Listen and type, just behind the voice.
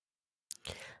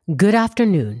Good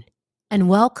afternoon, and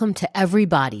welcome to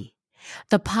Everybody,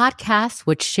 the podcast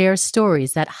which shares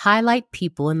stories that highlight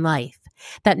people in life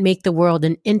that make the world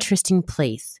an interesting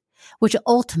place, which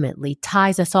ultimately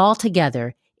ties us all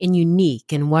together in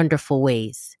unique and wonderful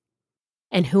ways.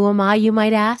 And who am I, you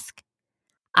might ask?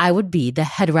 I would be the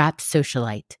head wrap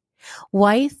socialite,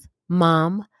 wife,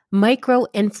 mom,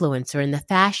 micro-influencer in the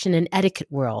fashion and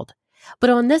etiquette world.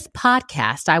 But on this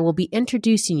podcast, I will be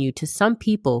introducing you to some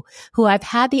people who I've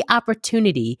had the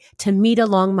opportunity to meet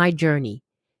along my journey,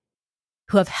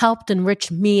 who have helped enrich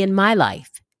me in my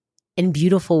life in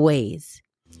beautiful ways,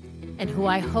 and who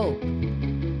I hope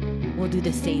will do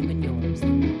the same in yours.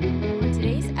 On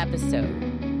today's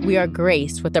episode, we are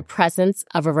graced with the presence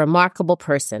of a remarkable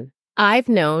person. I've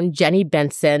known Jenni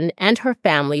Benson and her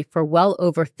family for well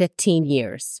over 15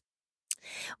 years.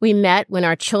 We met when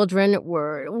our children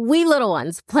were wee little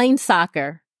ones playing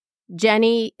soccer.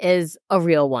 Jenni is a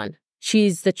real one.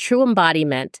 She's the true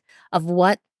embodiment of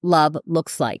what love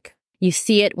looks like. You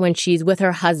see it when she's with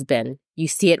her husband. You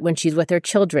see it when she's with her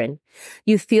children.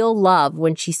 You feel love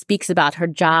when she speaks about her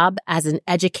job as an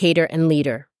educator and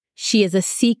leader. She is a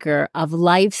seeker of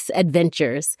life's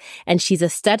adventures, and she's a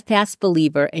steadfast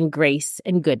believer in grace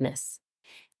and goodness.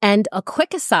 And a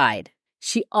quick aside,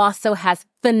 she also has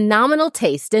phenomenal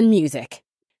taste in music.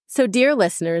 So, dear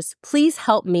listeners, please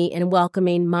help me in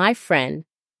welcoming my friend,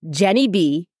 Jenni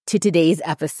B, to today's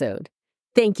episode.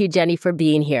 Thank you, Jenni, for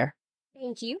being here.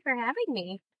 Thank you for having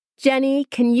me. Jenni,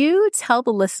 can you tell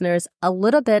the listeners a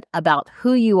little bit about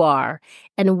who you are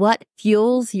and what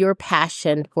fuels your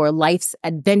passion for life's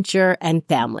adventure and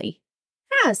family?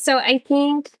 Yeah, so I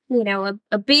think,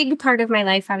 a big part of my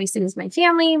life, obviously, is my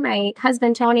family, my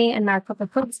husband, Tony, and our couple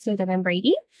of folks, David and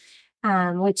Brady,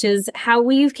 which is how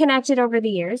we've connected over the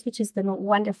years, which has been a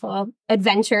wonderful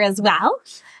adventure as well.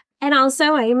 And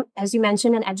also, I'm, as you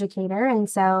mentioned, an educator. And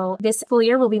so this school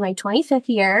year will be my 25th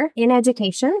year in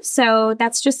education. So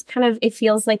that's just kind of, it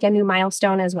feels like a new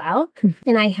milestone as well.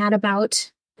 And I had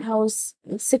about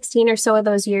 16 or so of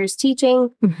those years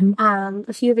teaching.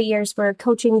 A few of the years were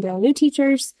coaching the new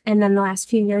teachers. And then the last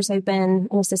few years I've been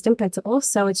an assistant principal.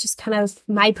 So it's just kind of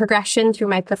my progression through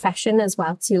my profession as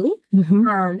well too.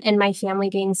 And my family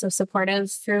being so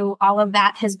supportive through all of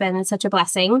that has been such a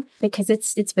blessing because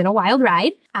it's been a wild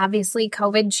ride. Obviously,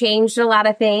 COVID changed a lot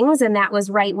of things. And that was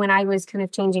right when I was kind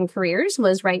of changing careers,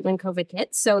 was right when COVID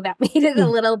hit. So that made it a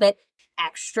little bit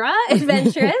extra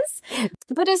adventurous.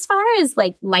 But as far as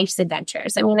like life's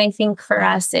adventures, I mean, I think for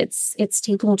us, it's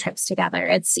taking trips together.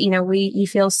 It's, we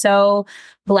feel so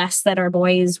blessed that our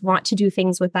boys want to do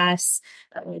things with us.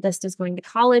 This is going to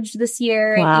college this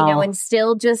year, Wow. and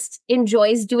still just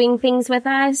enjoys doing things with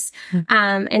us.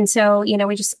 And so,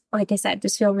 we just, like I said,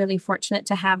 just feel really fortunate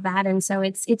to have that. And so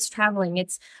it's traveling.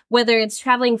 It's whether it's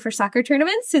traveling for soccer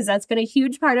tournaments, because that's been a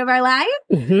huge part of our life.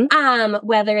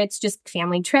 Whether it's just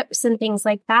family trips and things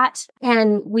like that.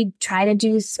 And we try to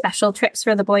do special trips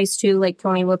for the boys too. Like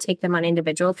Tony will take them on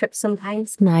individual trips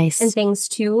sometimes. Nice. And things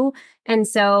too. And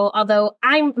so although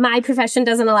my profession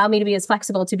doesn't allow me to be as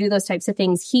flexible to do those types of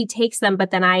things, he takes them, but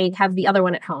then I have the other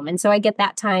one at home. And so I get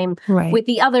that time with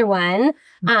the other one,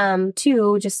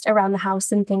 too, just around the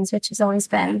house and things, which has always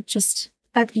been just,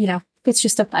 it's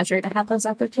just a pleasure to have those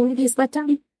opportunities let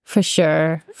down. For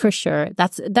sure.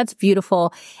 That's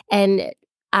beautiful. And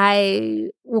I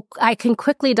can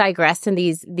quickly digress in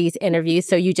these interviews.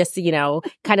 So you just,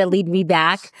 kind of lead me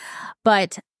back.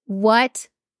 But what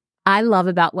I love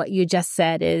about what you just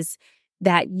said is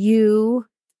that you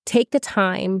take the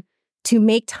time to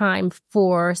make time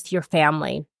for your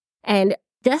family. And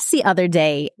just the other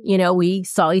day, we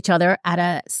saw each other at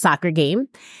a soccer game.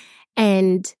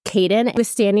 And Caden was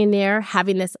standing there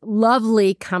having this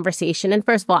lovely conversation. And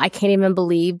first of all, I can't even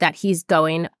believe that he's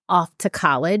going off to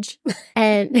college.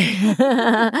 And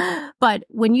but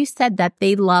when you said that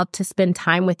they love to spend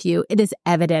time with you, it is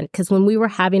evident because when we were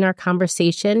having our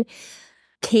conversation,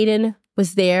 Caden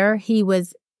was there. He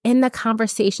was in the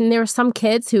conversation. There are some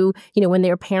kids who, when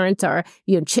their parents are,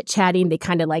 chit-chatting, they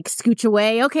kind of like scooch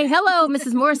away. Okay, hello,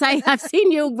 Mrs. Morris, I've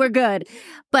seen you. We're good.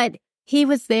 But he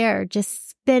was there just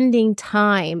spending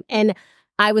time. And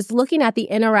I was looking at the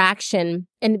interaction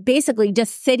and basically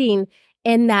just sitting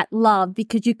in that love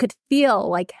because you could feel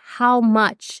like how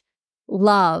much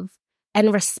love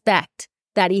and respect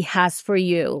that he has for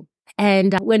you.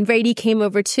 And when Brady came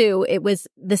over too, it was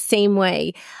the same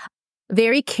way.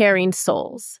 Very caring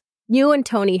souls. You and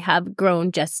Tony have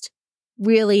grown just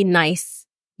really nice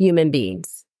human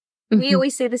beings. We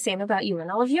always say the same about you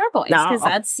and all of your boys because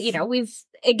that's,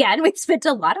 again, we've spent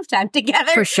a lot of time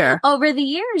together For sure. over the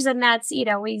years. And that's,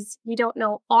 we don't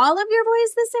know all of your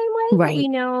boys the same way, Right. but we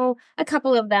know a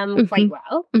couple of them quite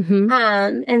well.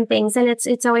 Mm-hmm. And things. And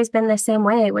it's always been the same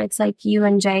way where it's like you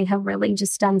and Jay have really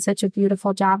just done such a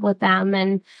beautiful job with them.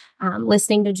 And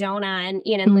listening to Jonah and,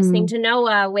 listening to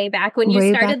Noah way back when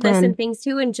you started this and things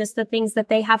too. And just the things that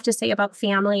they have to say about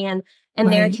family and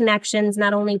their connections,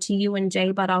 not only to you and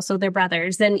Jay, but also their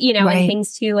brothers and, and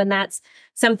things too. And that's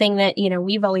something that,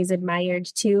 we've always admired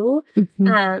too.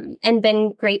 Mm-hmm. And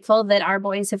been grateful that our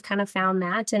boys have kind of found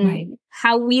that and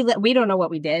how we don't know what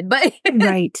we did, but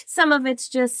some of it's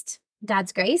just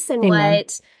God's grace and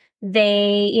what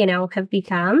they, have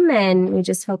become. And we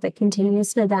just hope it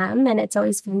continues for them. And it's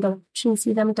always fun to watch and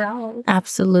see them grow.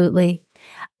 Absolutely.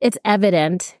 It's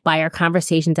evident by our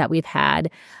conversations that we've had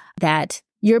that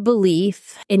your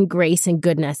belief in grace and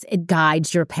goodness, it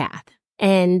guides your path.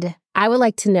 And I would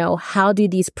like to know, how do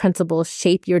these principles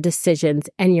shape your decisions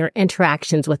and your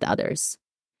interactions with others?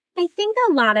 I think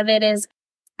a lot of it is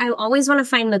I always want to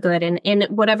find the good in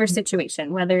whatever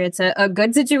situation, whether it's a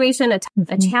good situation,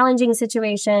 a challenging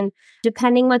situation,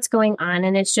 depending what's going on.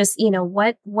 And it's just,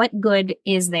 what good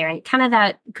is there? And kind of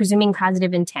that presuming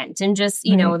positive intent and just,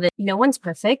 that no one's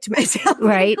perfect, myself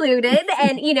included.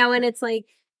 And, and it's like,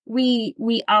 we're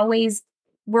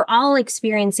all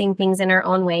experiencing things in our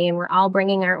own way, and we're all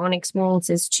bringing our own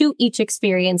experiences to each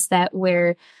experience that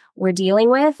we're dealing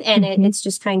with. And it's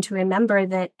just trying to remember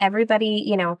that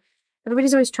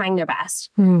everybody's always trying their best.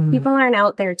 People aren't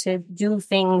out there to do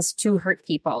things to hurt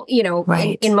people,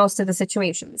 in most of the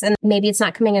situations. And maybe it's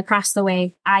not coming across the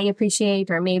way I appreciate,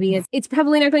 or maybe it's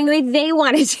probably not going the way they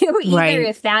want it to either,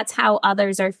 if that's how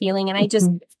others are feeling. And I just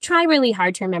try really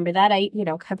hard to remember that. I,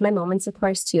 have my moments, of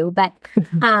course, too. But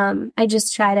I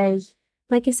just try to,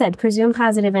 like I said, presume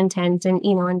positive intent and,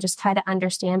 and just try to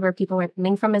understand where people are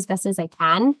coming from as best as I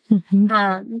can.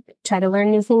 Try to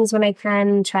learn new things when I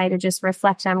can, try to just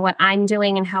reflect on what I'm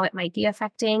doing and how it might be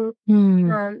affecting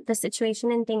the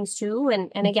situation and things too.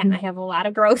 And again, I have a lot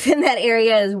of growth in that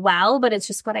area as well, but it's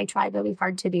just what I try really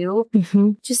hard to do,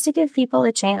 just to give people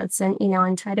a chance and,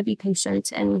 and try to be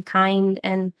patient and kind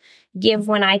and give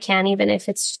when I can, even if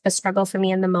it's a struggle for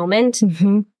me in the moment,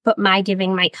 but my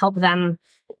giving might help them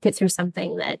get through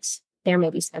something that they're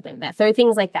maybe struggling with, or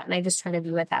things like that. And I just try to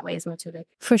view it that way as much as I can.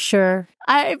 For sure.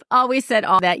 I've always said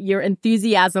that your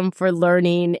enthusiasm for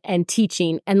learning and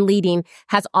teaching and leading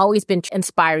has always been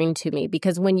inspiring to me,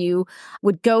 because when you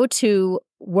would go to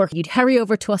work, you'd hurry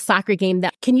over to a soccer game.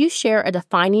 Can you share a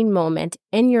defining moment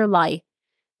in your life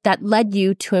that led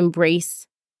you to embrace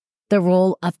the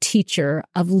role of teacher,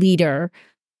 of leader?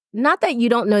 Not that you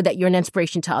don't know that you're an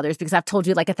inspiration to others, because I've told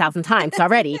you like 1,000 times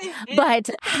already, but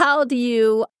how do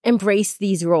you embrace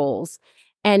these roles?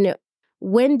 And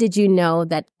when did you know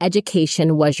that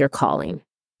education was your calling?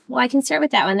 Well, I can start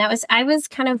with that one. I was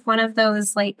kind of one of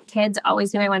those kids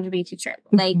always knew I wanted to be a teacher.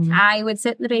 I would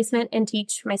sit in the basement and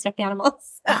teach my stuffed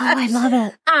animals. Oh, I love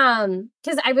it.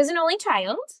 Because I was an only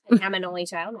child. I am an only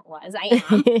child. I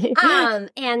am.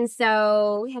 And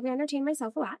so I had to entertain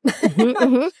myself a lot.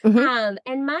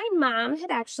 And my mom had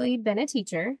actually been a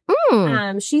teacher.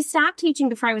 She stopped teaching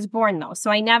before I was born, though. So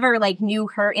I never knew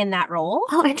her in that role.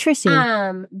 Oh,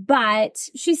 interesting. But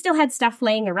she still had stuff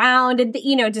laying around and,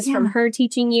 just from her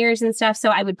teaching years and stuff. So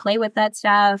I would play with that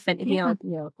stuff and,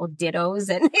 old dittos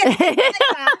and things like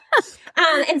that.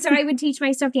 And so I would teach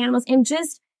my stuffed animals and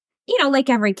just, like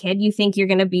every kid, you think you're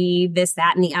going to be this,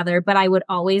 that, and the other, but I would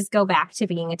always go back to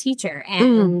being a teacher.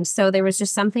 And so there was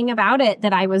just something about it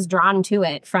that I was drawn to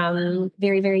it from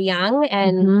very, very young.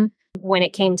 And when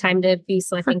it came time to be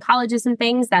selecting colleges and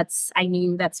things, I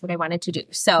knew that's what I wanted to do.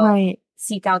 So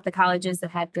seek out the colleges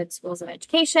that had good schools of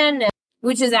education,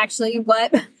 which is actually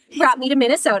what brought me to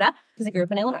Minnesota, because I grew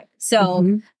up in Illinois.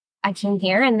 So I came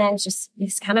here, and then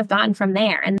it's kind of gone from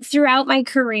there. And throughout my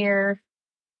career,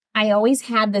 I always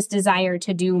had this desire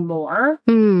to do more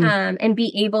and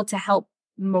be able to help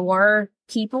more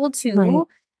people too.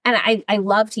 And I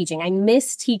love teaching. I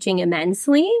miss teaching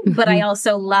immensely, but I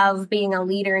also love being a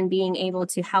leader and being able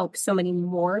to help so many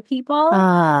more people.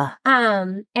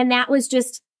 And that was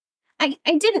just, I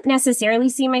didn't necessarily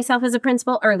see myself as a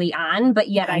principal early on, but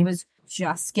yet I was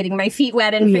just getting my feet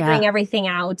wet and figuring everything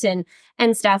out and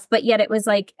stuff. But yet it was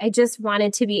I just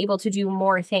wanted to be able to do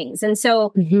more things. And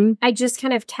so I just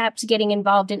kind of kept getting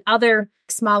involved in other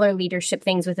smaller leadership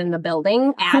things within the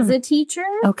building as a teacher.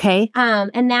 Okay.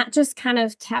 And that just kind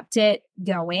of kept it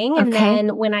going. And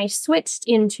then when I switched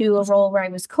into a role where I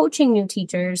was coaching new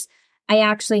teachers, I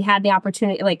actually had the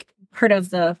opportunity, part of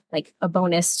the, a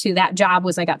bonus to that job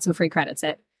was I got some free credits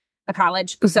at a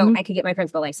college. So I could get my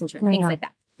principal licensure and things like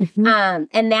that.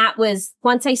 And that was,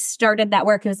 once I started that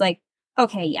work, it was like,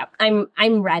 okay, yep,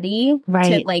 I'm ready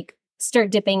to like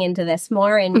start dipping into this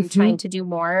more and trying to do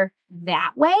more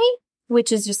that way,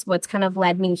 which is just what's kind of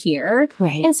led me here.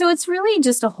 Right. And so it's really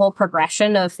just a whole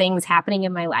progression of things happening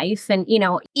in my life. And, you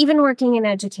know, even working in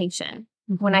education,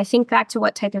 when I think back to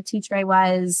what type of teacher I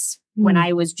was when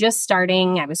I was just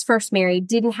starting, I was first married,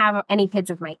 didn't have any kids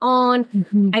of my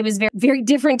own. I was very, very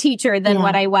different teacher than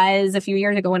what I was a few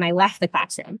years ago when I left the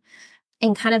classroom.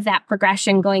 And kind of that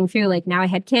progression going through, like now I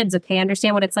had kids. Okay, I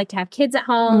understand what it's like to have kids at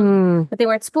home, but they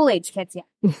weren't school age kids yet.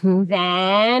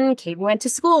 Then Katie went to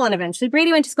school and eventually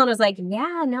Brady went to school and I was like,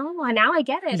 yeah, no, now I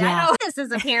get it. I know this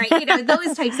as a parent, you know,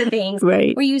 those types of things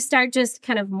where you start just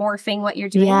kind of morphing what you're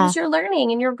doing as you're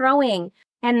learning and you're growing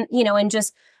and, you know, and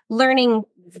just learning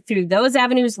through those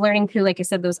avenues, learning through, like I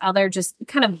said, those other just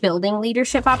kind of building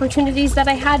leadership opportunities that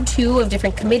I had too of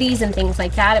different committees and things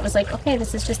like that. It was like, okay,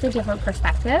 this is just a different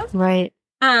perspective. Right.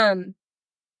 And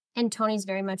Tony's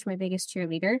very much my biggest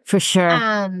cheerleader. For sure.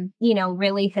 You know,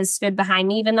 really has stood behind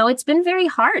me, even though it's been very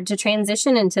hard to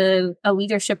transition into a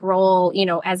leadership role, you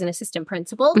know, as an assistant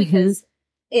principal, because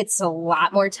it's a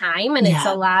lot more time and it's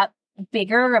a lot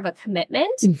bigger of a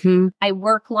commitment. I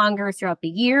work longer throughout the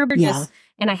year,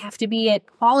 and I have to be at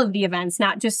all of the events,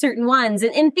 not just certain ones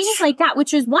and things like that,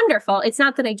 which is wonderful. It's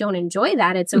not that I don't enjoy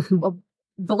that. It's a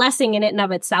blessing in it and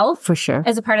of itself. For sure.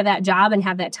 As a part of that job and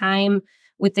have that time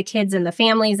with the kids and the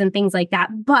families and things like that.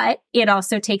 But it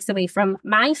also takes away from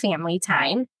my family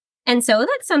time. And so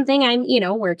that's something I'm, you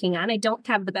know, working on. I don't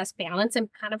have the best balance. I'm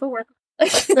kind of a work.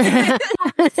 So, you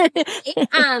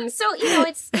know,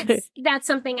 it's that's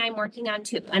something I'm working on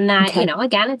too. And that, you know,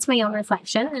 again, it's my own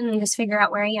reflection and just figure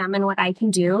out where I am and what I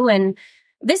can do. And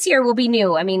this year will be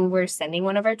new. I mean, we're sending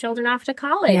one of our children off to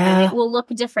college and it will look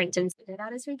different and figure it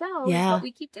out as we go. Yeah. What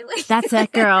we keep doing. That's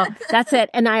it, girl. That's it.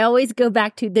 And I always go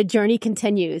back to the journey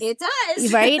continues. It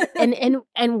does. Right?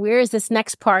 And where is this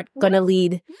next part gonna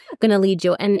lead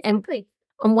you?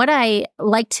 And what I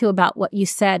like too about what you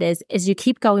said is you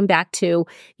keep going back to,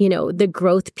 you know, the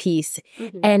growth piece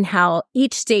and how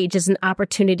each stage is an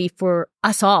opportunity for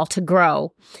us all to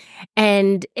grow.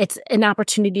 And it's an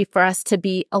opportunity for us to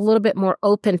be a little bit more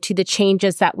open to the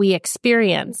changes that we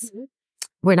experience.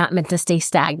 We're not meant to stay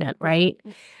stagnant, right?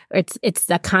 It's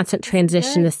a constant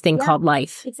transition, this thing called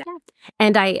life. Exactly.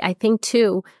 And I think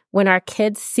too, when our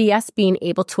kids see us being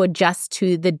able to adjust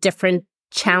to the different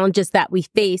challenges that we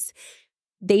face,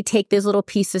 they take those little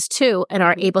pieces too and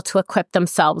are able to equip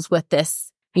themselves with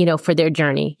this, you know, for their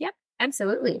journey. Yep,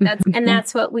 absolutely.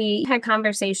 That's what we had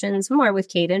conversations more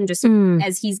with Caden, just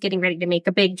as he's getting ready to make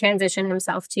a big transition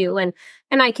himself too. And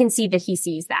I can see that he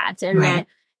sees that and that,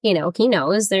 you know, he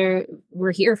knows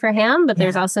we're here for him, but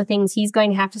there's also things he's going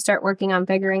to have to start working on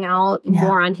figuring out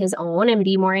more on his own and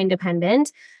be more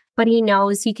independent. But he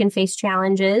knows he can face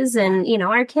challenges and, you know,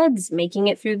 our kids making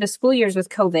it through the school years with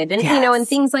COVID and, you know, and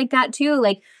things like that too.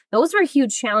 Like those were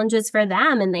huge challenges for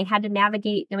them and they had to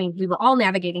navigate. I mean, we were all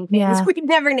navigating things we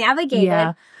never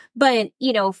navigated. But,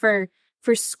 you know, for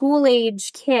school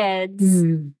age kids,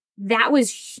 that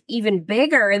was even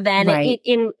bigger than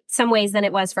in some ways than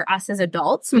it was for us as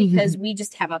adults because we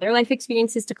just have other life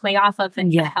experiences to play off of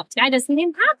and help to guide us and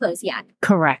didn't have those yet.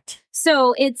 Correct.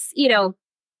 So it's, you know,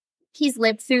 he's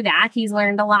lived through that. He's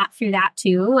learned a lot through that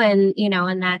too. And, you know,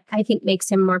 and that I think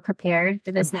makes him more prepared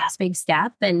for this next big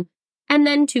step. And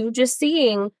then too, just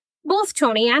seeing both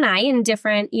Tony and I in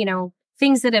different, you know,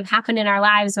 things that have happened in our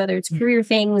lives, whether it's career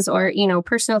things or, you know,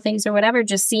 personal things or whatever,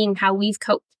 just seeing how we've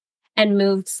coped and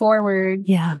moved forward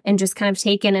and just kind of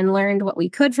taken and learned what we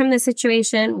could from the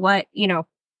situation, what, you know,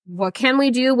 what can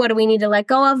we do? What do we need to let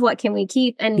go of? What can we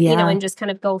keep? And, you know, and just kind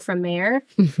of go from there.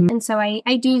 And so I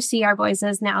do see our boys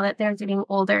as now that they're getting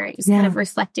older, just kind of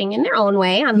reflecting in their own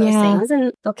way on those things.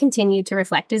 And they'll continue to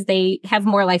reflect as they have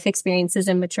more life experiences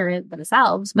and mature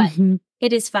themselves. But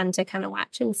it is fun to kind of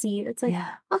watch and see. It's like,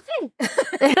 okay,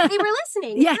 they were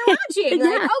listening. They were watching.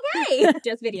 Like, okay,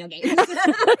 just video games.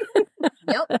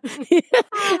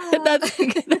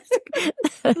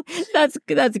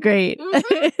 That's great.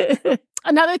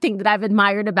 Another thing that I've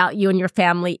admired about you and your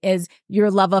family is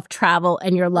your love of travel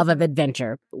and your love of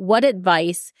adventure. What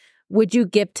advice would you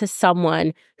give to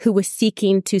someone who was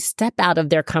seeking to step out of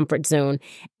their comfort zone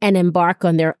and embark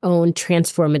on their own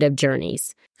transformative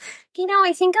journeys? You know,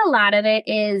 I think a lot of it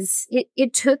is,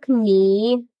 it took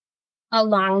me a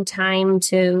long time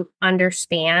to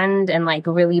understand and like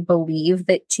really believe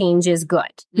that change is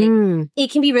good.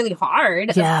 It can be really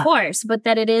hard, of course, but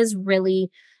that it is really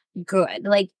good.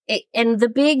 And the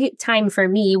big time for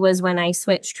me was when I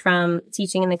switched from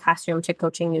teaching in the classroom to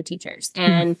coaching new teachers.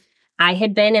 And I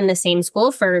had been in the same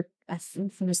school for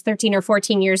it was 13 or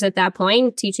 14 years at that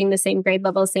point, teaching the same grade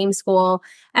level, same school,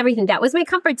 everything. That was my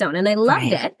comfort zone. And I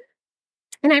loved it.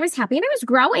 And I was happy and I was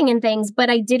growing in things, but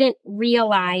I didn't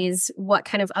realize what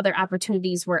kind of other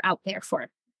opportunities were out there for.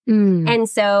 And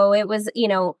so it was,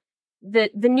 the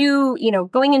new,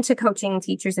 going into coaching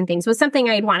teachers and things was something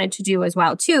I had wanted to do as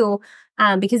well too,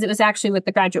 because it was actually with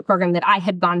the graduate program that I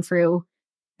had gone through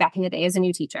back in the day as a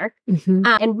new teacher,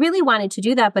 and really wanted to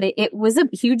do that. But it was a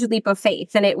huge leap of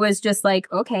faith. And it was just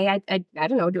like, okay, I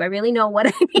don't know. Do I really know what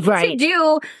I need to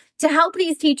do to help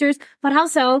these teachers? But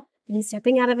also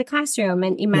stepping out of the classroom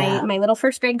and in my little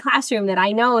first grade classroom that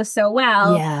I know so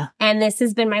well. And this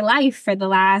has been my life for the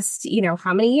last,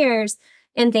 how many years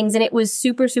and things. And it was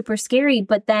super, super scary.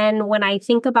 But then when I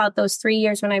think about those 3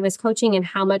 years when I was coaching and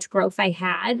how much growth I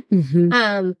had,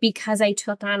 because I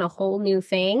took on a whole new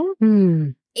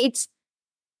thing, it's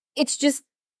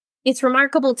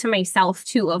remarkable to myself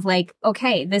too, of like,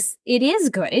 okay, it is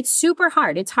good. It's super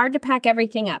hard. It's hard to pack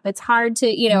everything up. It's hard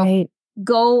to,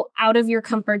 go out of your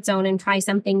comfort zone and try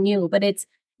something new, but it's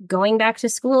going back to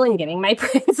school and getting my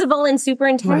principal and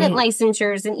superintendent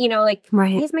licensures and, why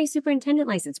is my superintendent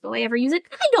license? Will I ever use it?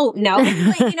 I don't know,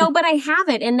 but I have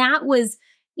it. And that was,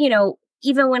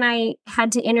 even when I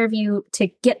had to interview to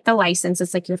get the license,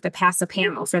 it's like you have to pass a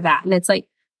panel for that. And it's like,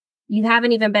 you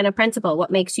haven't even been a principal.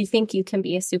 What makes you think you can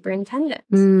be a superintendent?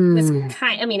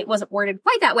 It wasn't worded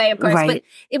quite that way, of course, but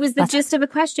it was the gist of a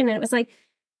question. And it was like,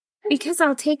 because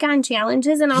I'll take on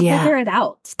challenges and I'll figure it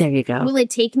out. There you go. Will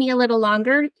it take me a little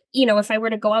longer? If I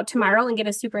were to go out tomorrow and get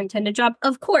a superintendent job,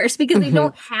 of course, because they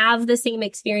don't have the same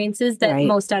experiences that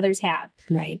most others have.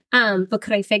 Right. But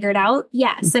could I figure it out?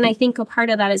 Yes. And I think a part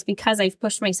of that is because I've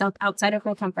pushed myself outside of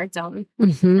my comfort zone.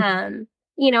 And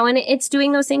it's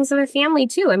doing those things with our family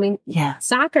too. I mean,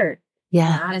 soccer.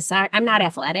 I'm not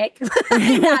athletic.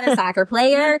 I'm not a soccer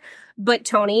player, but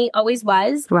Tony always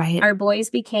was. Right. Our boys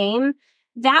became.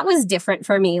 That was different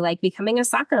for me, like becoming a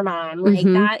soccer mom, like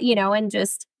that, and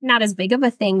just not as big of a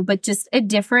thing, but just a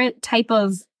different type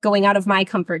of going out of my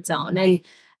comfort zone.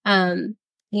 And,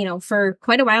 for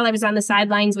quite a while, I was on the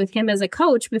sidelines with him as a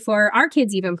coach before our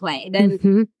kids even played.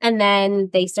 And, and then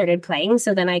they started playing.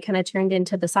 So then I kind of turned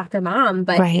into the soccer mom,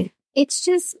 but it's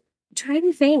just try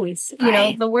new things.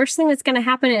 The worst thing that's going to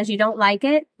happen is you don't like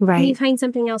it. And you find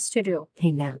something else to do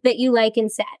that you like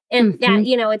instead. And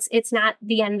that, it's not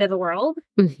the end of the world.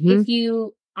 If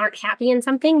you aren't happy in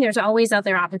something, there's always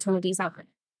other opportunities out there.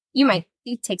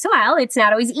 It takes a while. It's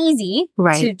not always easy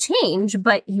to change,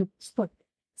 but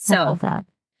so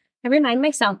I remind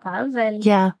myself of, and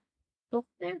go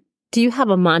there. Do you have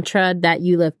a mantra that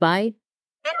you live by?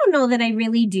 I don't know that I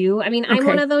really do. I mean, I'm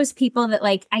one of those people that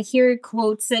like, I hear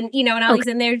quotes and, and all these,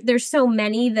 and there's so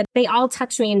many that they all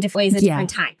touch me in different ways at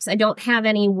different times. I don't have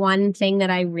any one thing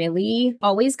that I really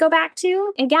always go back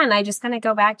to. Again, I just kind of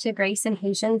go back to grace and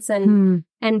patience and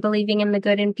believing in the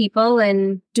good in people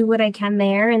and do what I can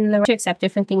there and to accept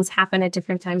different things happen at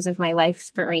different times of my life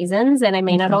for reasons. And I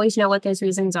may not always know what those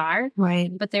reasons are.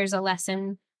 Right. But there's a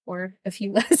lesson or a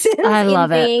few lessons I love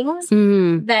things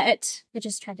that I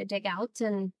just try to dig out,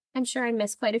 and I'm sure I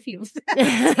miss quite a few.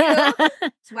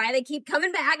 That's why they keep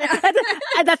coming back.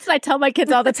 That's what I tell my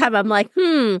kids all the time. I'm like,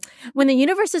 when the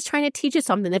universe is trying to teach you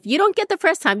something, if you don't get the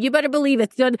first time, you better believe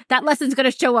it. That lesson's going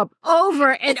to show up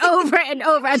over and over and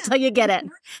over until you get it.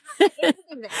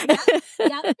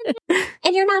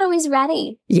 And you're not always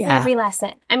ready for every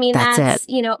lesson. I mean, that's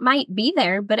it might be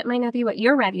there, but it might not be what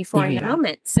you're ready for in the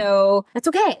moment. So that's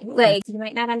okay. Like, you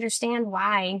might not understand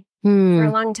why for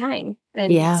a long time.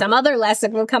 And some other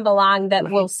lesson will come along that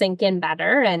will sink in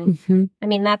better. And I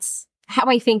mean, that's how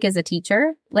I think as a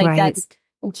teacher. Like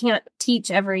you can't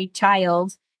teach every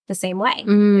child the same way.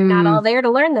 They're not all there to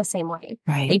learn the same way.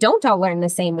 They don't all learn the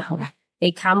same way.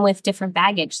 They come with different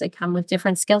baggage. They come with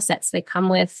different skill sets. They come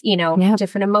with,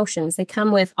 different emotions. They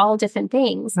come with all different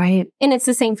things. Right. And it's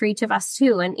the same for each of us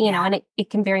too. And, and it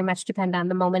can very much depend on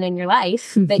the moment in your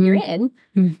life that you're in,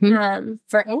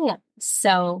 for any of us.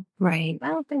 So, well,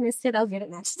 if I missed it, I'll get it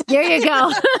next time. There you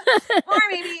go. Or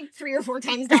maybe 3 or 4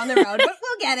 times down the road, but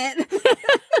we'll get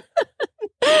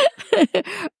it.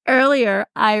 Earlier,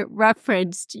 I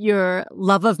referenced your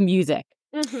love of music.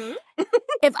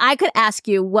 If I could ask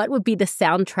you, what would be the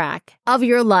soundtrack of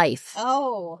your life?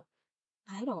 Oh,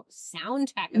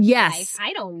 soundtrack of life.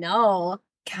 I don't know.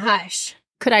 Gosh.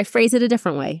 Could I phrase it a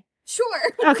different way? Sure.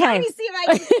 Okay. Let me see if I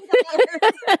can think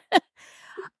of it.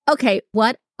 Okay.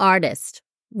 What artist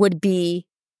would be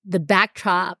the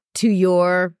backdrop to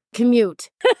your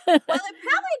commute? Well, it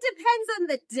probably depends on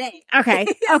the day. Okay.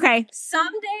 Okay.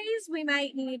 Some days we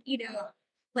might need,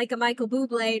 like a Michael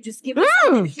Bublé, just give me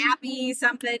something happy,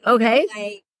 something. Okay.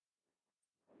 Like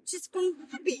just be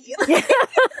happy. And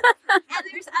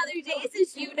there's other days,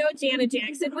 as you know, Janet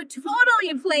Jackson would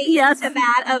totally play into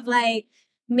that of like,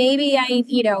 maybe I,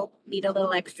 need a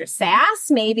little extra sass.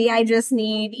 Maybe I just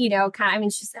need, she's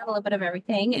got a little bit of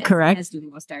everything. Correct. As do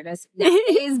most artists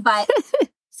nowadays, but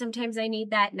sometimes I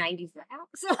need that 90s rap.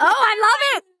 So,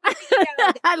 I love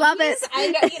it. I love it. I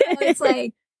know, it's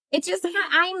like, it just,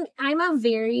 I'm a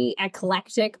very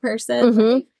eclectic person.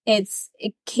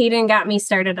 Mm-hmm. Kaden got me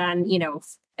started on,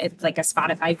 it's like a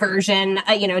Spotify version,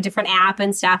 different app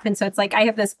and stuff. And so it's like, I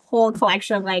have this whole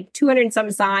collection of like 200 and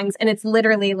some songs, and it's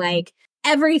literally like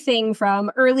everything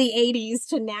from early 80s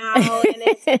to now. And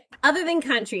it's other than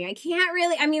country. I can't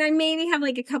really, I maybe have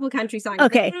like a couple country songs.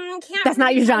 Okay. That's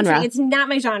not your genre. It's not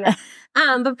my genre.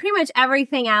 But pretty much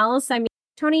everything else,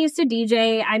 Tony used to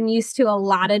DJ. I'm used to a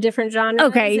lot of different genres.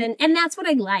 Okay. And that's what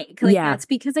I like. That's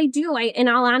because I do. In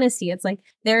all honesty, it's like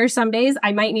there are some days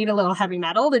I might need a little heavy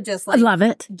metal to just like I love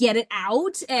it. Get it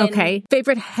out. And, okay.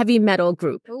 Favorite heavy metal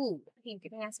group? Ooh, you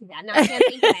can ask me that. No, I can't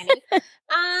think of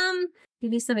any. Give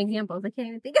me some examples. I can't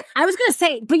even think of. I was going to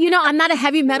say, but I'm not a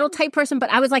heavy metal type person, but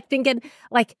I was like thinking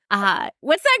like,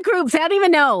 what's that group? I don't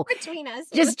even know. Between us.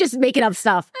 Just making up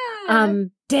stuff.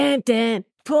 Dan.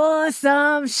 Pour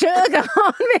some sugar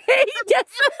on me. Is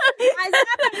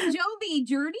that Joby?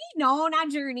 Journey? No,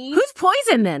 not Journey. Who's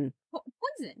Poison then?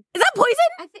 Poison. Is that Poison?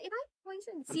 Am I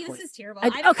Poison? See, this is terrible.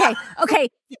 Okay.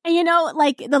 And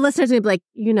like the listeners would be like,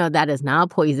 that is not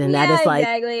Poison. That is like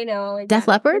exactly. No, exactly. Def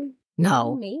Leppard?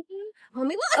 No. Maybe. Let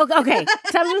me look. Okay.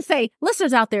 So I was going to say,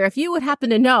 listeners out there, if you would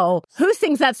happen to know who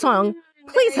sings that song,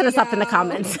 please hit us up in the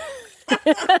comments.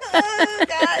 Oh,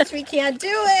 gosh, we can't do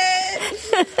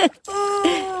it.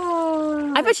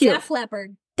 Oh, I bet you. Def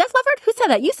Leppard. Def Leppard? Who said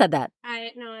that? You said that.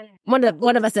 No. One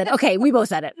of us said. Okay, we both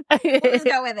said it. Let's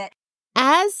go with it.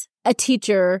 As a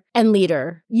teacher and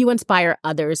leader, you inspire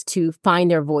others to find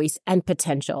their voice and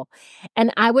potential.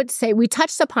 And I would say we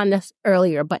touched upon this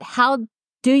earlier, but how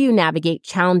do you navigate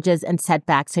challenges and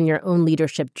setbacks in your own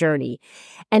leadership journey?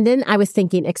 And then I was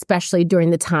thinking, especially during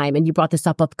the time, and you brought this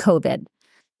up of COVID.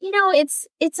 It's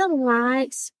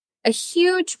a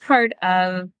huge part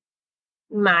of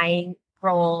my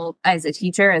role as a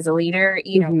teacher, as a leader,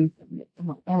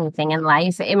 anything in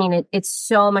life. It's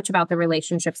so much about the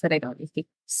relationships that I build with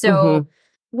people. So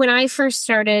when I first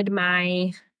started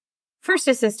my first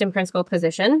assistant principal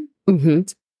position,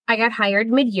 I got hired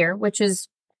mid-year, which is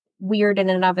weird in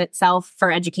and of itself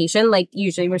for education. Like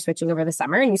usually we're switching over the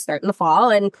summer and you start in the fall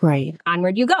and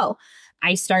onward you go.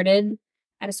 I started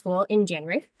at a school in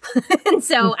January. And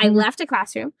so I left a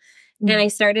classroom and I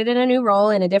started in a new role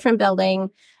in a different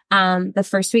building. The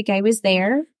first week I was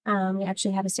there, we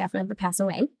actually had a staff member pass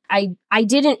away. I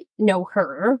didn't know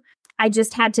her. I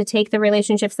just had to take the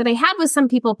relationships that I had with some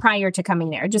people prior to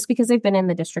coming there, just because I've been in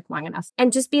the district long enough,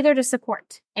 and just be there to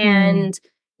support. And,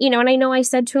 and I know I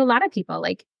said to a lot of people,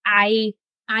 like, I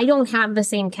don't have the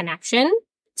same connection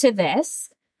to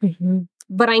this,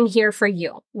 but I'm here for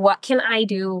you. What can I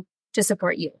do to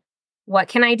support you? What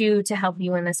can I do to help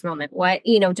you in this moment? What,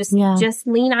 just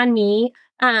lean on me.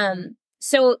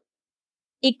 So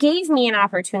it gave me an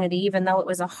opportunity, even though it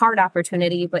was a hard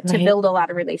opportunity, but to build a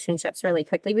lot of relationships really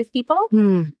quickly with people.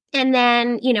 And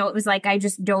then, it was like, I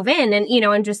just dove in and,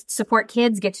 and just support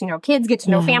kids, get to know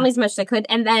families as much as I could.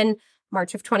 And then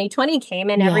March of 2020 came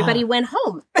and everybody went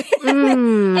home.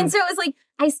 And so it was like,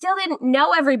 I still didn't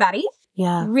know everybody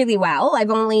really well.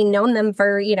 I've only known them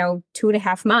for,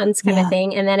 2.5 months kind of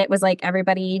thing. And then it was like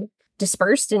everybody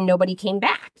dispersed and nobody came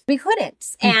back. We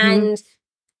couldn't. And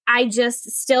I just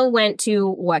still went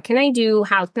to, what can I do?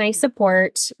 How can I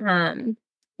support? And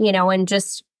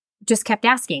just kept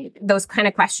asking those kind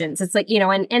of questions. It's like,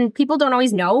 and people don't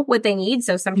always know what they need.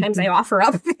 So sometimes I offer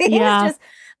up things, just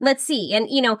let's see.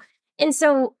 And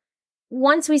so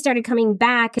once we started coming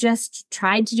back, just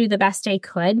tried to do the best I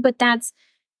could. But that's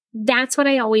what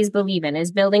I always believe in,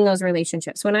 is building those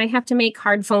relationships. When I have to make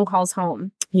hard phone calls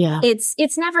home,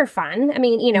 it's never fun.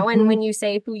 And when you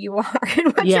say who you are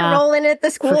and what your role in it,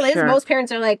 the school is, most parents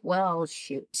are like, well,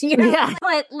 shoot,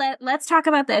 but let's talk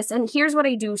about this. And here's what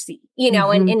I do see,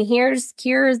 and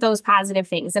here's those positive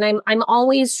things. And I'm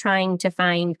always trying to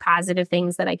find positive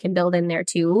things that I can build in there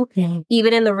too,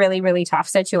 even in the really, really tough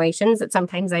situations that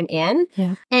sometimes I'm in.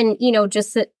 And,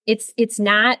 just that it's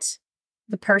not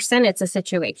the person, it's a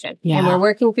situation. And we're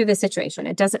working through the situation.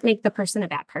 It doesn't make the person a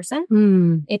bad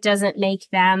person. It doesn't make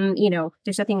them,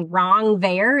 there's nothing wrong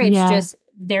there. It's just,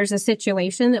 there's a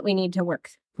situation that we need to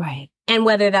work through. Right. And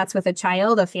whether that's with a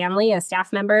child, a family, a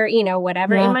staff member,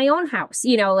 whatever, in my own house,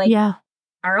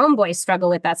 our own boys struggle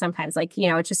with that sometimes. Like,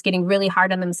 it's just getting really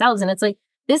hard on themselves. And it's like,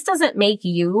 this doesn't make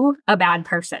you a bad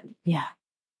person.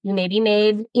 you maybe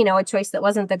made, a choice that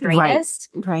wasn't the greatest.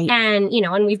 Right. And,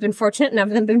 and we've been fortunate, none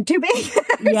of them been too big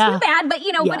or too bad, but,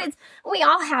 but we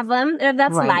all have them.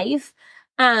 That's life.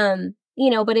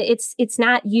 But it's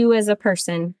not you as a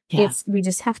person. Yeah. We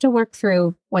just have to work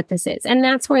through what this is. And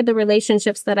that's where the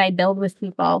relationships that I build with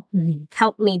people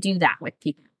help me do that with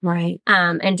people. Right.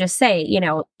 And just say,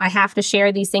 I have to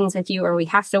share these things with you, or we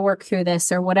have to work through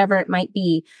this, or whatever it might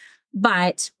be.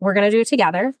 But we're going to do it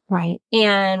together. Right.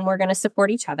 And we're going to support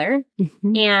each other.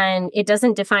 And it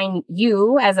doesn't define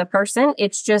you as a person.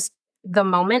 It's just the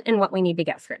moment and what we need to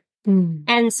get through.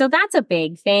 And so that's a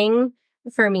big thing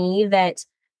for me, that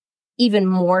even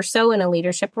more so in a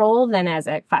leadership role than as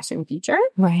a classroom teacher.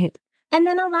 Right. And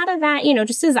then a lot of that,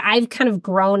 just as I've kind of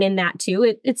grown in that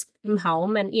too, it's from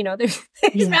home. And, there's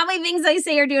probably things I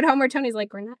say or do at home where Tony's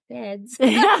like, we're not kids.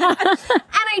 And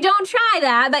I don't try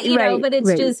that, but, but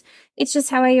it's just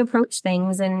how I approach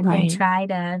things and try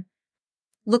to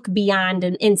look beyond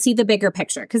and see the bigger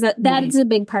picture. Because that is a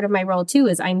big part of my role too,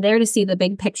 is I'm there to see the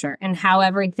big picture and how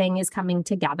everything is coming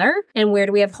together, and where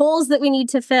do we have holes that we need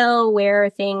to fill, where are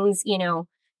things,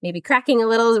 maybe cracking a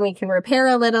little and we can repair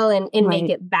a little and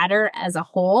make it better as a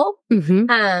whole.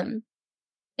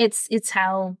 It's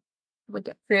how we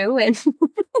get through and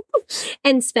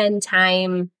and spend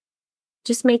time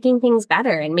just making things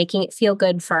better and making it feel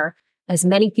good for as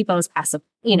many people as possible.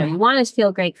 You want it to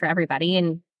feel great for everybody,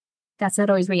 and that's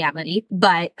not always reality,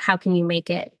 but how can you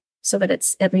make it so that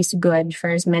it's at least good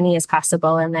for as many as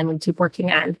possible? And then we keep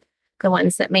working on the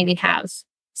ones that maybe have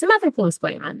some other things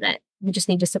going on that we just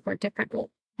need to support differently.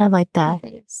 I like that.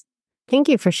 Thank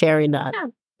you for sharing that. Yeah.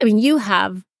 I mean, you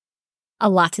have a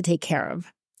lot to take care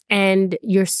of, and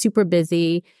you're super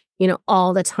busy,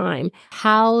 all the time.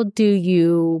 How do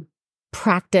you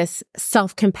practice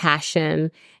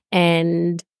self-compassion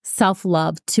and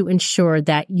self-love to ensure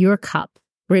that your cup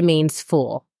remains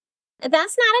full? That's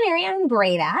not an area I'm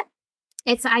great at.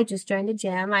 I just joined a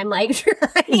gym. I'm like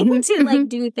trying to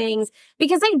do things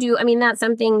because that's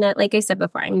something that, like I said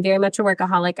before, I'm very much a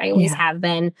workaholic. I always have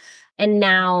been. And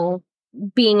now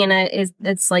being in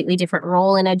a slightly different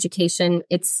role in education,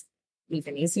 it's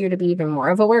even easier to be even more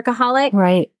of a workaholic.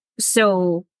 Right.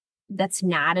 So that's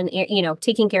not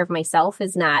taking care of myself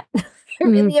is not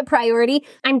really a priority.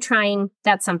 I'm trying.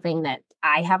 That's something that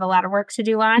I have a lot of work to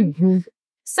do on.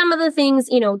 Some of the things,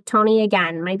 Tony,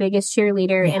 again, my biggest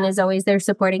cheerleader and is always there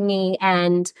supporting me.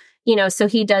 And, so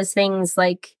he does things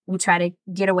like we try to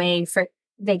get away for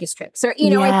Vegas trips or,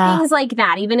 like things like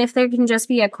that. Even if there can just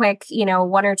be a quick,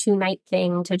 1 or 2 night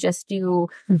thing to just do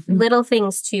little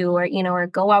things too, or, or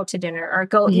go out to dinner or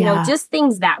go, just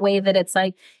things that way that it's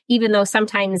like, even though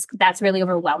sometimes that's really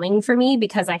overwhelming for me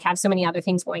because I have so many other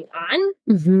things going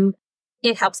on,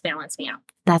 it helps balance me out.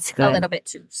 That's good. A little bit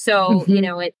too. So,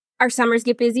 our summers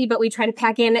get busy, but we try to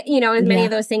pack in, as many of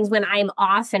those things when I'm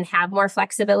off and have more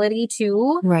flexibility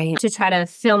too, to try to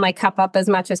fill my cup up as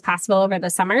much as possible over the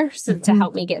summer to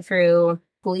help me get through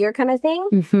school year kind of thing.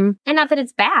 And not that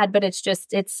it's bad, but it's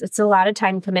just, it's a lot of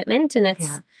time commitment, and it's,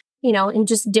 and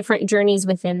just different journeys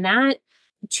within that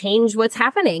change what's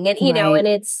happening. And, and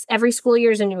it's every school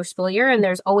year is a new school year, and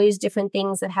there's always different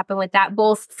things that happen with that,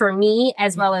 both for me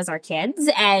as well as our kids.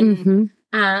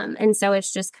 And so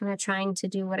it's just kind of trying to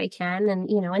do what I can. And,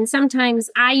 and sometimes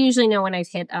I usually know when I've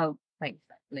hit a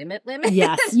limit.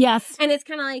 Yes. And it's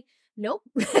kind of like, nope.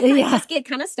 I just get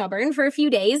kind of stubborn for a few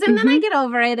days, and then I get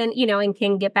over it and, and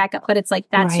can get back up. But it's like,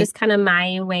 that's just kind of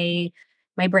my way.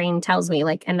 My brain tells me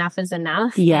like enough is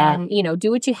enough. Yeah. And,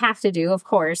 do what you have to do, of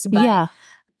course. But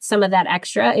some of that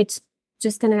extra, it's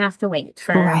just going to have to wait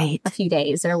for a few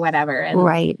days or whatever.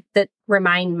 And that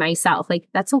remind myself, like,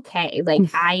 that's okay.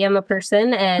 Like, I am a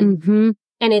person, and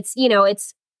it's,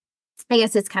 I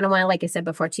guess it's kind of one, like I said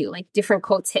before too, like different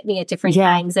quotes hit me at different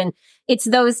times. And it's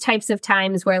those types of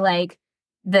times where like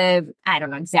I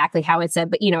don't know exactly how it's said,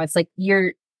 but it's like,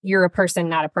 you're a person,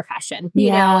 not a profession,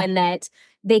 you know, and that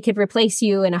they could replace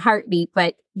you in a heartbeat,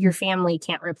 but your family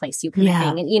can't replace you kind of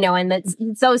thing. And, and it's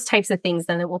those types of things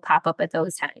then that will pop up at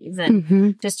those times.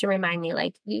 And just to remind me,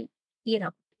 like,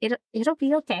 it'll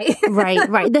be okay.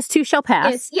 Right. This too shall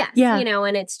pass.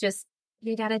 And it's just,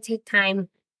 you got to take time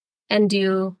and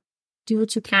do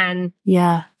what you can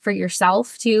for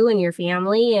yourself too, and your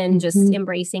family, and just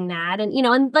embracing that. And,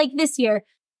 and like this year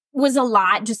was a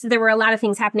lot, just there were a lot of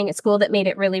things happening at school that made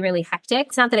it really, really hectic.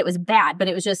 It's not that it was bad, but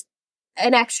it was just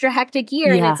an extra hectic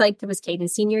year. And it's like, it was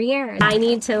Caden's senior year. And I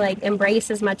need to like embrace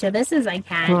as much of this as I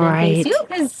can. Right.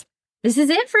 Because this is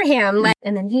it for him.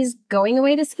 And then he's going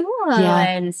away to school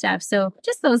and stuff. So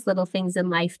just those little things in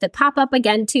life that pop up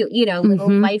again too,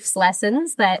 little life's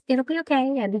lessons that it'll be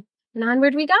okay. And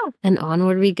onward we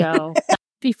go.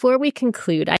 Before we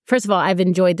conclude, first of all, I've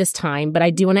enjoyed this time, but I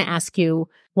do want to ask you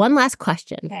one last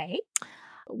question. Okay.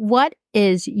 What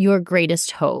is your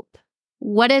greatest hope?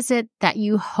 What is it that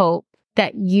you hope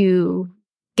that you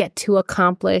get to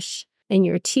accomplish in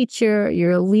your teacher,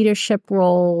 your leadership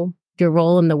role, your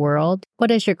role in the world?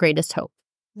 What is your greatest hope?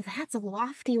 That's a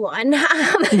lofty one.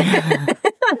 I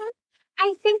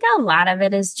think a lot of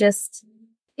it is just,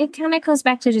 it kind of goes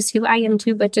back to just who I am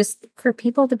too, but just for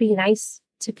people to be nice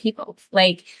to people.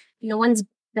 Like, no one's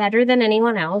better than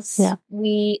anyone else. Yeah.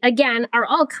 We, again, are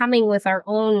all coming with our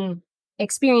own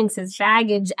experiences,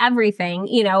 baggage, everything,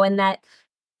 and that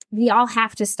we all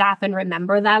have to stop and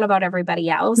remember that about everybody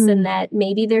else, and that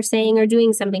maybe they're saying or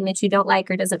doing something that you don't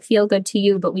like or doesn't feel good to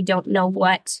you, but we don't know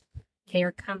what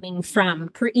they're coming from,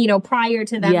 prior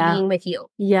to them being with you.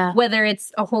 Yeah. Whether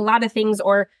it's a whole lot of things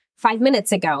or 5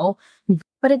 minutes ago,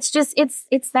 but it's just,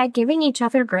 it's that giving each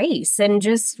other grace and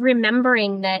just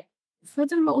remembering that for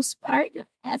the most part,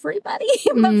 everybody,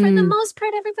 but for the most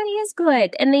part, everybody is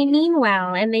good and they mean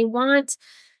well and they want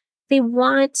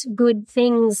good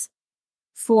things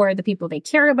for the people they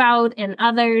care about and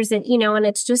others. And, and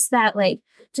it's just that, like,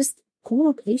 just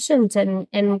cool, patient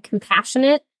and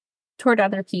compassionate toward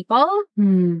other people.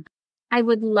 I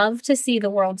would love to see the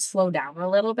world slow down a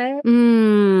little bit.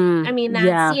 I mean,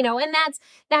 that's, and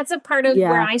that's a part of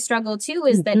where I struggle too,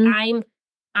 is that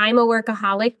I'm a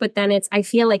workaholic, but then I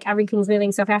feel like everything's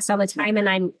moving so fast all the time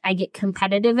and I get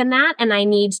competitive in that and I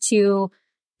need to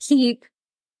keep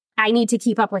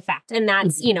up with that. And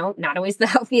that's, not always the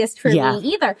healthiest for me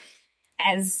either,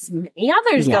 as many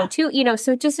others go too,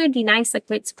 so it just would be nice. Like,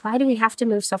 why do we have to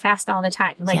move so fast all the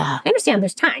time? Like, I understand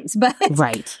there's times, but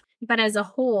but as a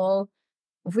whole,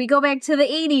 if we go back to the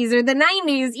 80s or the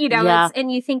 90s,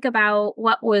 and you think about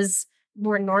what was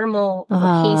more normal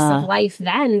pace of life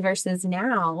then versus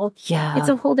now, it's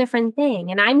a whole different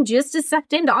thing. And I'm just as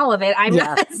sucked into all of it. I'm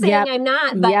not saying I'm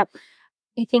not, but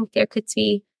I think there could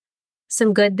be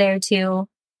some good there too.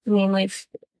 I mean, we've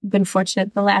been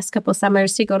fortunate the last couple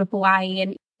summers to go to Hawaii,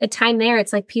 and a time there,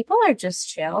 it's like people are just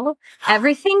chill.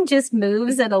 Everything just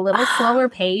moves at a little slower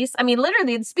pace. I mean,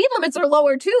 literally, the speed limits are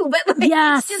lower too, but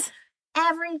it's just,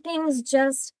 everything's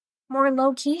just more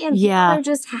low key, and people are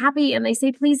just happy, and they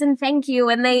say please and thank you,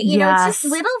 and they, it's just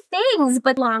little things,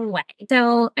 but long way.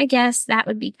 So I guess that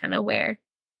would be kind of where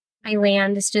I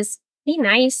land, is just be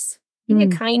nice, be a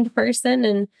kind person,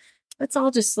 and let's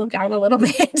all just slow down a little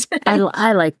bit.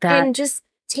 I like that. And just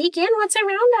take in what's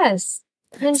around us.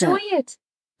 Enjoy it.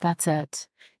 That's it.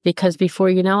 Because before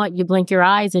you know it, you blink your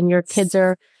eyes and your kids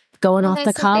are going off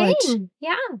to college.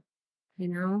 Yeah.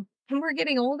 And we're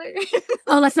getting older.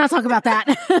 Oh, let's not talk about that.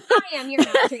 I am. You're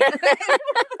not.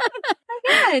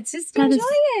 It's just enjoy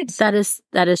it. That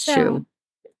is true.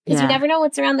 Because you never know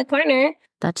what's around the corner.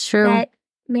 That's true. That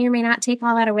may or may not take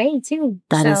all that away too.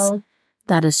 That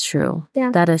is true.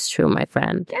 Yeah. That is true, my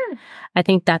friend. Yeah. I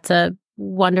think that's a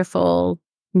wonderful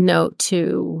note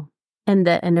to end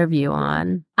the interview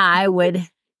on. I would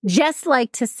just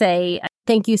like to say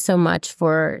thank you so much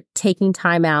for taking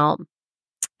time out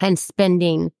and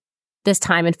spending this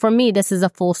time. And for me, this is a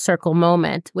full circle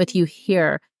moment with you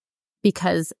here,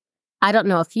 because I don't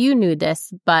know if you knew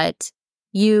this, but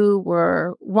you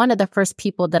were one of the first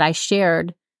people that I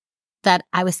shared that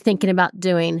I was thinking about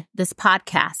doing this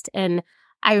podcast. And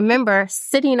I remember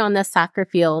sitting on the soccer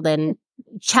field and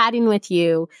chatting with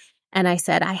you. And I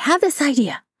said, I have this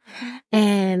idea.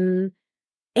 And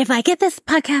if I get this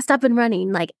podcast up and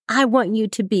running, like, I want you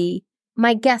to be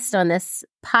my guest on this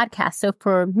podcast. So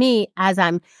for me, as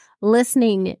I'm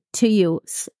listening to you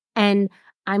and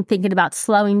I'm thinking about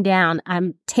slowing down,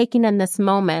 I'm taking in this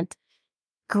moment,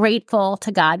 grateful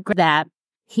to God that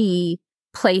He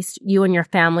placed you and your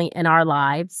family in our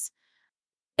lives.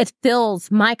 It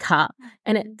fills my cup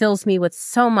and it fills me with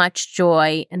so much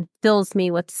joy and fills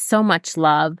me with so much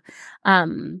love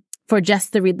for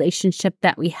just the relationship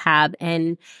that we have.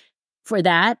 And for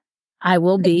that, I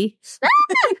will be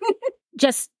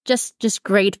just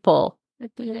grateful.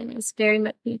 It's very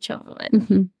much mutual.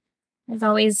 And I've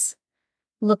always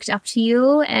looked up to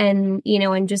you and,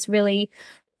 and just really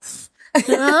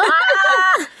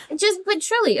but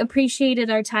truly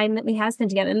appreciated our time that we have spent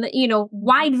together, and the,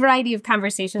 wide variety of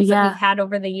conversations that we've had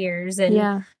over the years,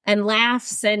 and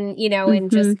laughs, and and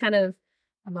just kind of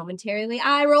a momentarily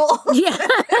eye roll.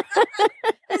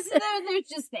 There's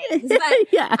just things, but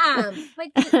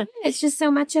it's just so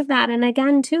much of that. And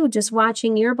again, too, just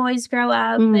watching your boys grow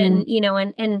up, and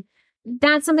and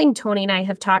that's something Tony and I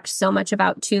have talked so much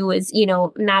about too, is,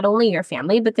 not only your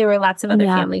family, but there were lots of other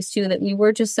families too, that we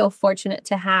were just so fortunate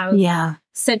to have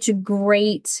such a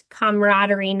great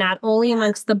camaraderie, not only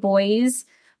amongst the boys,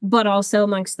 but also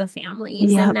amongst the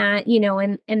families. Yep. And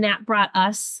that, and that brought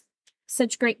us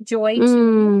such great joy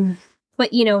too.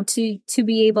 But, to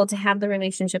be able to have the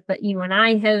relationship that you and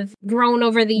I have grown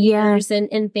over the years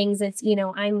and things, it's,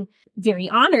 I'm very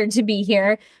honored to be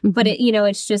here, but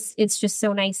it's just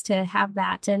so nice to have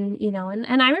that. And,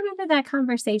 and I remember that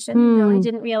conversation, I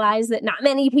didn't realize that not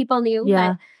many people knew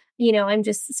that, I'm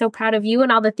just so proud of you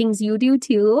and all the things you do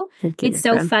too. It's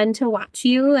so fun to watch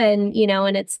you and,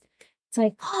 and it's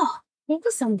like, oh, maybe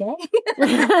someday.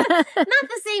 Not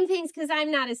the same things because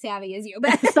I'm not as savvy as you,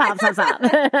 but stop.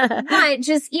 But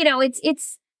just,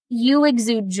 it's you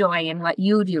exude joy in what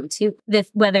you do too.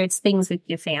 Whether it's things with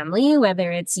your family,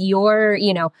 whether it's your,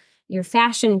 your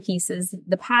fashion pieces,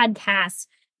 the podcast,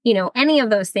 any of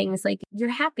those things, like you're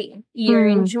happy, you're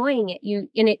enjoying it,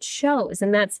 and it shows.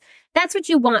 And that's what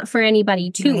you want for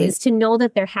anybody too, is to know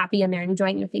that they're happy and they're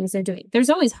enjoying the things they're doing. There's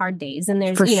always hard days and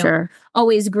there's,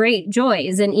 always great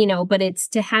joys and, but it's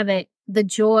to have the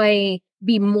joy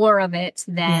be more of it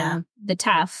than the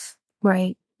tough.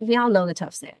 Right. We all know the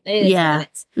tough's there. It is what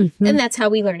it is. And that's how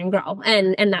we learn and grow.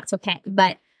 And that's okay.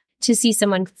 But to see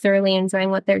someone thoroughly enjoying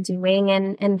what they're doing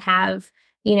and have,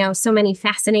 so many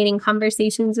fascinating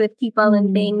conversations with people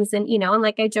and things. And, and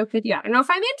like I joked with you, I don't know if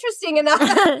I'm interesting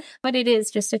enough, but it is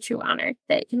just a true honor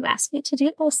that you asked me to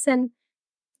do this. And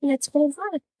it's been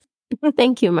fun.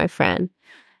 Thank you, my friend.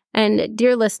 And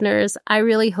dear listeners, I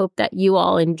really hope that you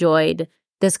all enjoyed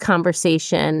this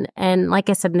conversation. And like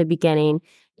I said in the beginning,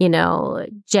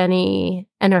 Jenni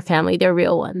and her family, they're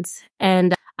real ones.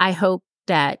 And I hope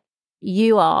that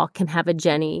you all can have a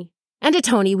Jenni and a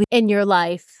Tony in your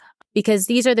life, because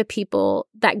these are the people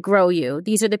that grow you.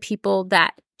 These are the people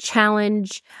that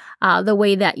challenge the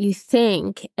way that you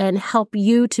think and help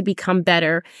you to become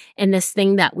better in this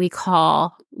thing that we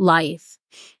call life.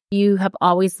 You have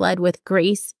always led with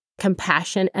grace,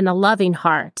 compassion, and a loving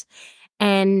heart.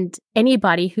 And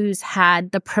anybody who's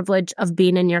had the privilege of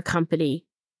being in your company,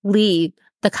 leave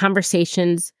the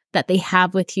conversations that they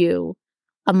have with you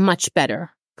a much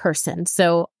better person.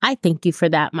 So I thank you for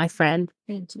that, my friend.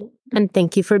 Thank you. And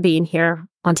thank you for being here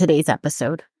on today's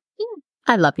episode. Yeah.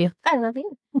 I love you. I love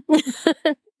you.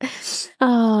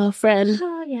 Oh, friend.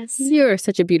 Oh, yes. You're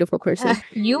such a beautiful person.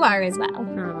 You are as well.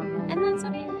 And that's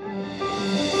okay.